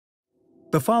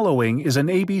The following is an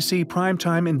ABC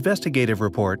Primetime Investigative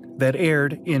Report that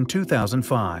aired in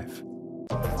 2005.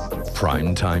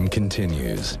 Primetime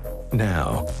continues,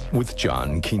 now with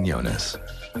John Quinones.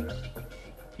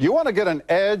 You want to get an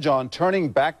edge on turning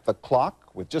back the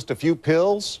clock with just a few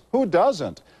pills? Who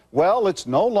doesn't? Well, it's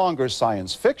no longer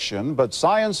science fiction, but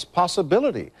science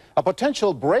possibility, a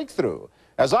potential breakthrough.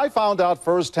 As I found out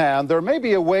firsthand, there may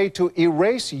be a way to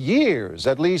erase years,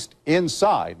 at least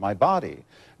inside my body.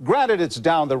 Granted, it's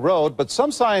down the road, but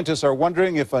some scientists are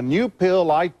wondering if a new pill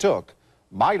I took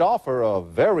might offer a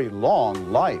very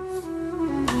long life.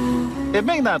 It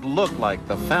may not look like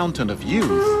the fountain of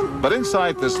youth, but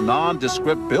inside this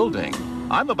nondescript building,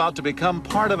 I'm about to become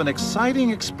part of an exciting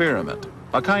experiment,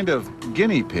 a kind of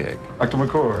guinea pig. Dr.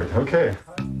 McCord, okay.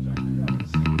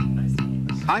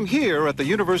 I'm here at the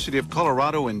University of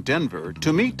Colorado in Denver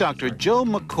to meet Dr. Joe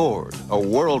McCord, a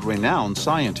world-renowned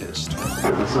scientist.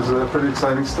 This is pretty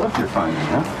exciting stuff you're finding,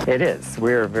 huh? It is.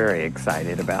 We're very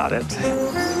excited about it.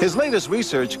 His latest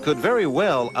research could very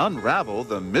well unravel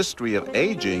the mystery of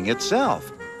aging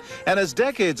itself. And his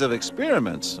decades of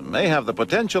experiments may have the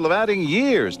potential of adding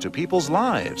years to people's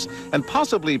lives and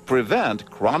possibly prevent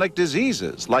chronic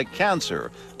diseases like cancer,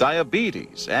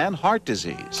 diabetes, and heart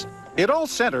disease. It all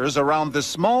centers around this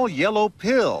small yellow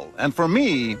pill, and for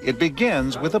me, it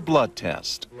begins with a blood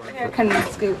test. Can you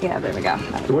scoop? Yeah, there we go.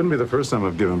 It wouldn't be the first time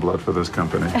I've given blood for this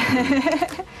company.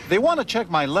 They want to check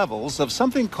my levels of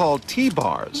something called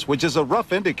T-bars, which is a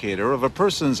rough indicator of a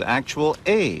person's actual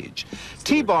age.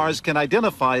 T-bars can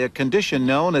identify a condition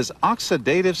known as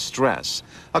oxidative stress,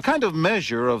 a kind of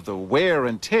measure of the wear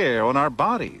and tear on our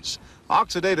bodies.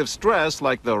 Oxidative stress,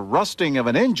 like the rusting of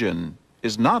an engine,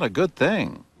 is not a good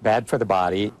thing. Bad for the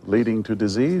body. Leading to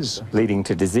disease. Leading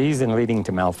to disease and leading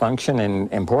to malfunction,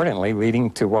 and importantly, leading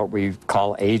to what we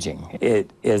call aging. It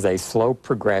is a slow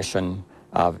progression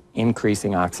of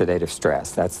increasing oxidative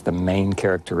stress. That's the main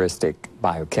characteristic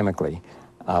biochemically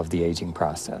of the aging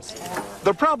process.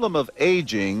 The problem of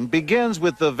aging begins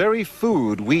with the very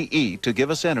food we eat to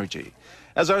give us energy.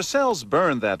 As our cells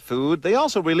burn that food, they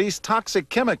also release toxic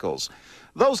chemicals.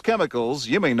 Those chemicals,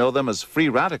 you may know them as free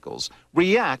radicals,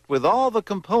 react with all the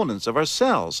components of our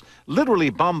cells, literally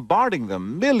bombarding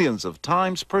them millions of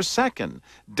times per second,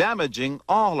 damaging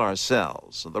all our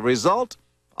cells. The result?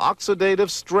 Oxidative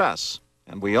stress,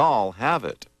 and we all have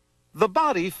it. The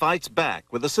body fights back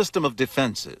with a system of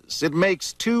defenses. It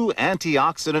makes two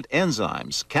antioxidant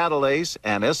enzymes, catalase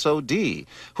and SOD,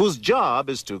 whose job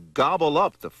is to gobble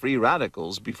up the free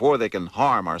radicals before they can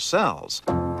harm our cells.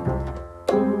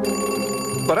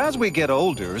 But as we get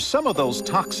older, some of those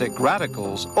toxic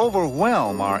radicals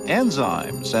overwhelm our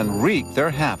enzymes and wreak their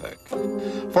havoc.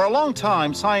 For a long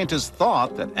time, scientists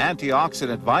thought that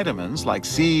antioxidant vitamins like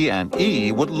C and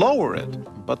E would lower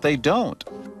it, but they don't.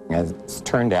 As it's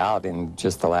turned out in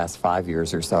just the last 5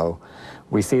 years or so,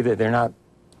 we see that they're not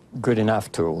good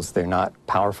enough tools. They're not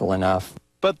powerful enough.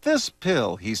 But this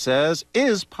pill, he says,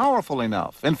 is powerful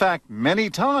enough. In fact, many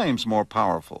times more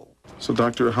powerful. So,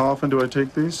 doctor, how often do I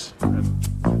take these?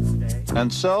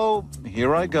 And so,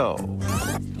 here I go.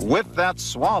 With that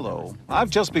swallow, I've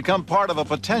just become part of a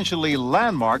potentially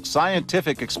landmark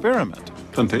scientific experiment.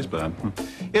 Doesn't taste bad.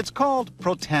 It's called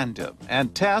Protandim,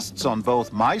 and tests on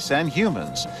both mice and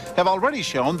humans have already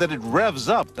shown that it revs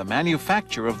up the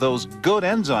manufacture of those good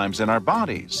enzymes in our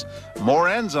bodies. More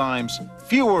enzymes,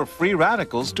 fewer free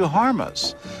radicals to harm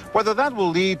us. Whether that will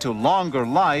lead to longer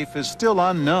life is still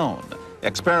unknown.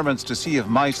 Experiments to see if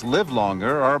mice live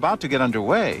longer are about to get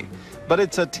underway, but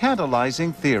it's a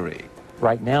tantalizing theory.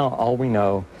 Right now, all we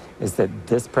know is that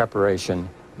this preparation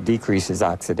decreases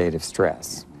oxidative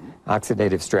stress.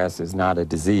 Oxidative stress is not a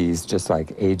disease, just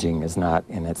like aging is not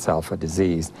in itself a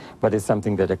disease, but it's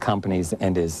something that accompanies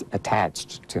and is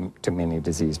attached to many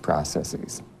disease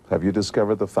processes. Have you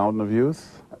discovered the fountain of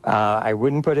youth? I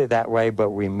wouldn't put it that way, but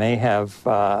we may have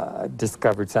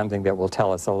discovered something that will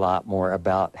tell us a lot more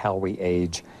about how we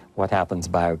age, what happens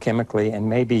biochemically, and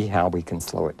maybe how we can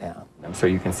slow it down. And so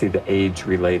you can see the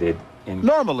age-related.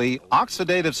 Normally,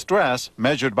 oxidative stress,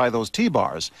 measured by those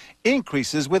T-bars,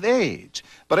 increases with age.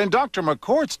 But in Dr.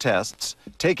 McCord's tests,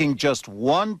 taking just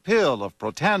one pill of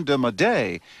Protandim a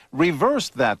day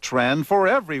reversed that trend for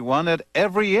everyone at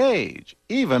every age,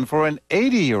 even for an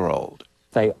 80-year-old.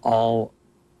 They all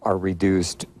are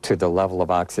reduced to the level of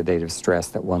oxidative stress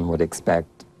that one would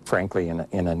expect, frankly,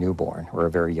 in a newborn or a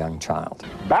very young child.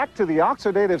 Back to the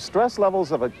oxidative stress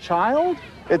levels of a child?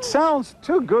 It sounds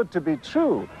too good to be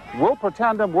true. Will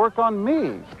Protandim work on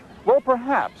me? Well,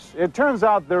 perhaps. It turns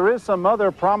out there is some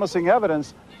other promising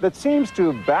evidence that seems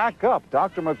to back up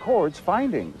Dr. McCord's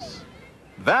findings.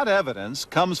 That evidence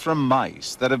comes from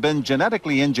mice that have been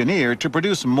genetically engineered to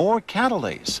produce more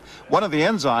catalase, one of the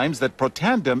enzymes that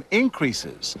Protandim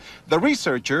increases. The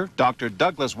researcher, Dr.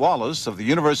 Douglas Wallace of the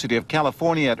University of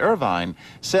California at Irvine,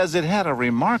 says it had a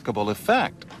remarkable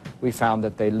effect. We found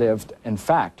that they lived, in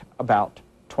fact, about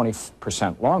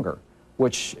 20% longer,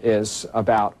 which is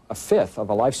about a fifth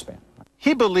of a lifespan.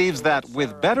 He believes that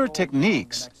with better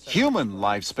techniques, human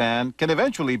lifespan can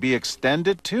eventually be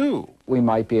extended too. We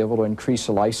might be able to increase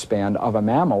the lifespan of a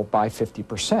mammal by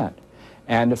 50%.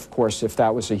 And of course, if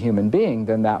that was a human being,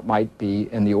 then that might be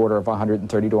in the order of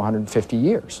 130 to 150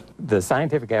 years. The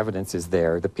scientific evidence is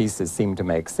there. The pieces seem to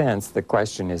make sense. The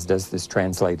question is, does this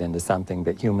translate into something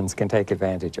that humans can take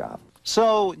advantage of?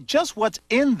 So, just what's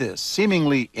in this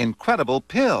seemingly incredible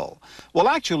pill? Well,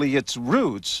 actually, its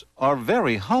roots are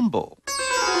very humble.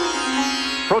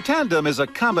 Protandim is a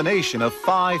combination of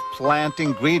 5 plant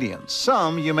ingredients.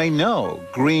 Some you may know: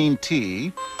 green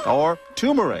tea or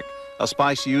turmeric, a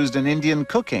spice used in Indian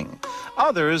cooking.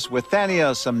 Others,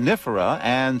 Withania somnifera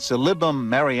and Silybum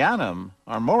marianum,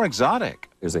 are more exotic.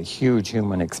 There's a huge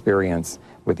human experience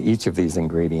with each of these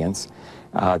ingredients.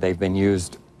 They've been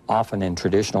used often in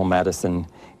traditional medicine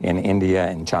in India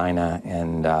and China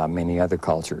and many other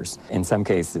cultures. In some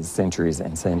cases, centuries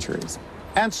and centuries.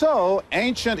 And so,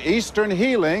 ancient Eastern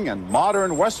healing and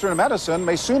modern Western medicine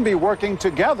may soon be working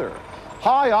together.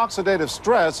 High oxidative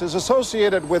stress is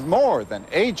associated with more than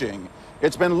aging.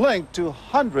 It's been linked to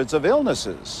hundreds of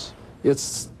illnesses.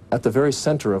 It's at the very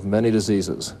center of many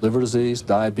diseases: liver disease,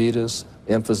 diabetes,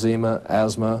 emphysema,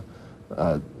 asthma.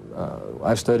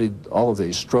 I've studied all of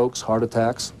these: strokes, heart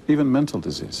attacks. Even mental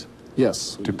disease?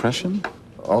 Yes. Depression?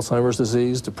 Alzheimer's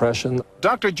disease, depression.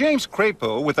 Dr. James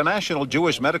Crapo with the National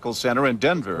Jewish Medical Center in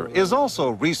Denver is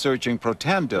also researching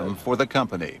Protandim for the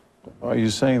company. Are you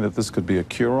saying that this could be a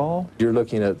cure-all? You're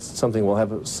looking at something will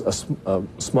have a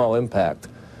small impact,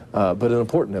 but an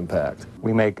important impact.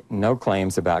 We make no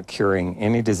claims about curing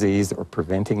any disease or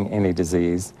preventing any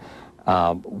disease.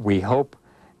 We hope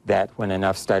that when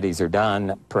enough studies are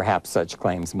done, perhaps such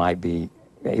claims might be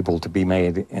able to be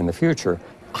made in the future.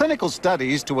 Clinical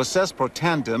studies to assess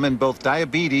Protandim in both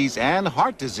diabetes and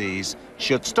heart disease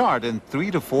should start in 3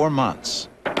 to 4 months.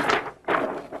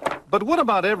 But what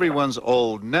about everyone's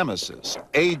old nemesis,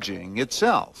 aging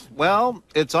itself? Well,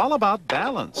 it's all about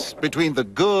balance between the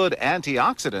good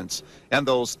antioxidants and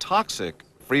those toxic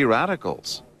free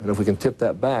radicals. And if we can tip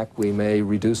that back, we may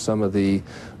reduce some of the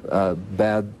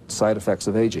bad side effects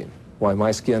of aging. Why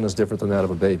my skin is different than that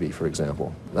of a baby, for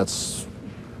example. That's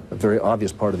a very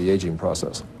obvious part of the aging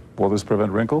process. Will this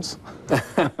prevent wrinkles?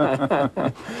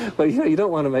 Well, you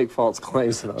don't want to make false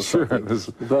claims about something.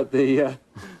 But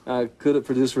could it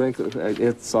produce wrinkles?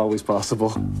 It's always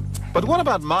possible. But what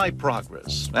about my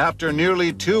progress? After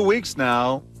nearly 2 weeks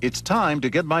now, it's time to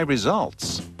get my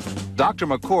results. Dr.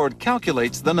 McCord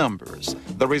calculates the numbers.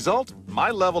 The result?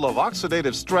 My level of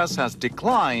oxidative stress has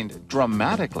declined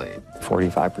dramatically.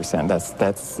 45%,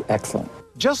 that's excellent.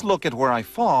 Just look at where I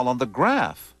fall on the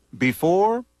graph,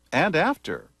 before and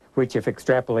after. Which, if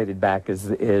extrapolated back,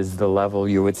 is the level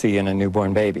you would see in a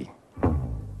newborn baby.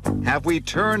 Have we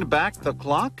turned back the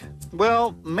clock?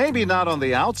 Well, maybe not on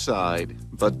the outside,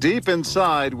 but deep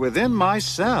inside within my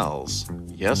cells.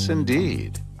 Yes,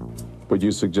 indeed. Would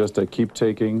you suggest I keep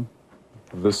taking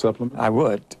this supplement? I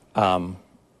would.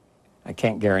 I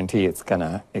can't guarantee it's going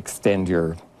to extend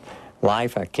your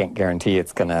life. I can't guarantee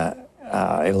it's going to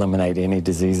eliminate any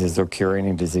diseases or cure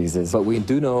any diseases. But we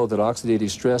do know that oxidative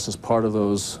stress is part of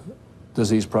those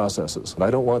disease processes.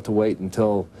 I don't want to wait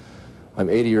until I'm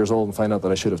 80 years old and find out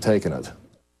that I should have taken it.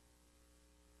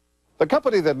 The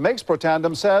company that makes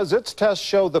Protandim says its tests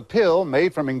show the pill,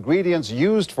 made from ingredients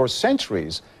used for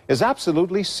centuries, is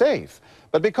absolutely safe.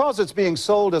 But because it's being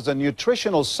sold as a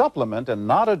nutritional supplement and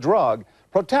not a drug,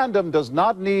 Protandim does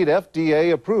not need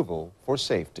FDA approval for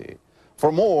safety.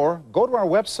 For more, go to our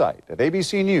website at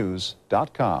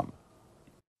abcnews.com.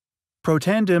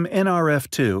 Protandim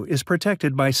NRF2 is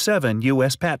protected by 7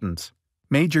 U.S. patents.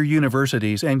 Major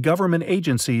universities and government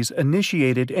agencies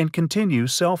initiated and continue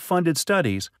self-funded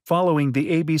studies following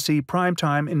the ABC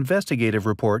Primetime Investigative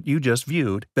Report you just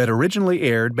viewed that originally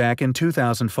aired back in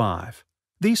 2005.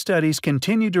 These studies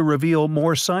continue to reveal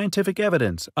more scientific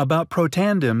evidence about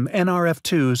Protandim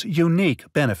NRF2's unique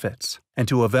benefits, and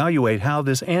to evaluate how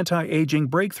this anti-aging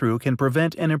breakthrough can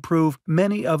prevent and improve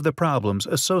many of the problems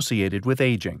associated with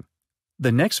aging.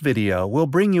 The next video will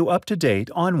bring you up to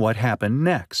date on what happened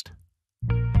next.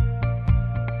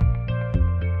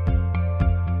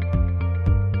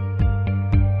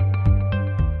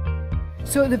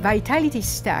 So the Vitality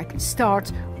Stack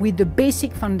starts with the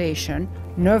basic foundation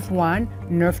Nerve 1,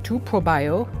 Nerve 2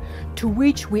 ProBio, to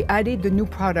which we added the new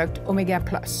product Omega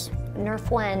Plus.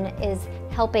 Nerve 1 is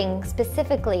helping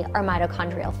specifically our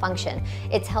mitochondrial function.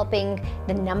 It's helping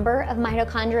the number of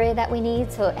mitochondria that we need,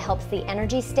 so it helps the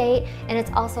energy state, and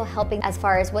it's also helping as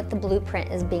far as what the blueprint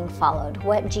is being followed,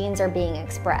 what genes are being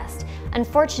expressed.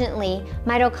 Unfortunately,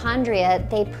 mitochondria,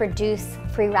 they produce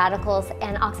free radicals,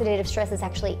 and oxidative stress is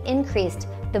actually increased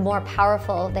the more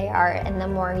powerful they are and the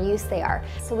more use they are.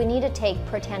 So we need to take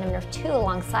Protandim Nerve 2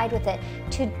 alongside with it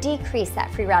to decrease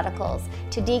that free radicals,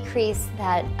 to decrease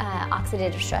that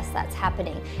oxidative stress that's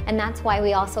happening. And that's why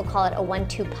we also call it a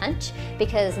 1-2 punch,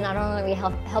 because not only are we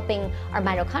helping our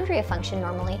mitochondria function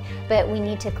normally, but we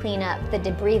need to clean up the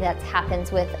debris that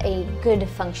happens with a good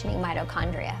functioning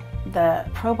mitochondria. The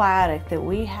probiotic that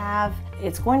we have,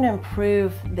 it's going to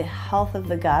improve the health of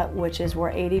the gut, which is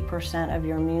where 80% of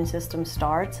your immune system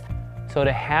starts. So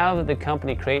to have the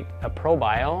company create a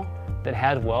probio that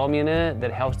has Wellmune in it,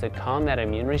 that helps to calm that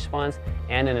immune response,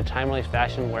 and in a time-release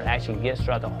fashion where it actually gets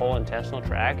throughout the whole intestinal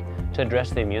tract to address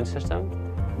the immune system.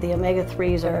 The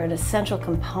omega-3s are an essential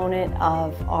component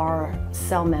of our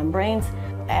cell membranes,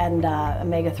 and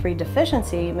omega-3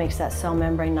 deficiency makes that cell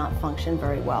membrane not function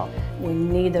very well. We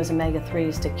need those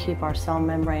omega-3s to keep our cell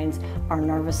membranes, our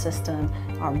nervous system,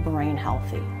 our brain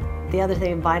healthy. The other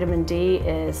thing, vitamin D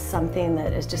is something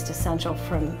that is just essential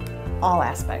from all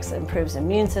aspects. It improves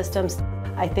immune systems.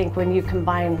 I think when you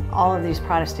combine all of these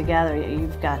products together,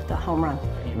 you've got the home run.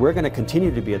 We're going to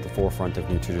continue to be at the forefront of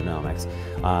nutrigenomics,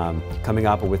 coming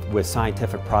up with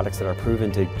scientific products that are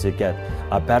proven to get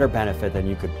a better benefit than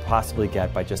you could possibly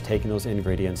get by just taking those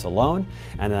ingredients alone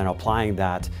and then applying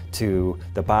that to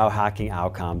the biohacking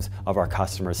outcomes of our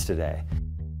customers today.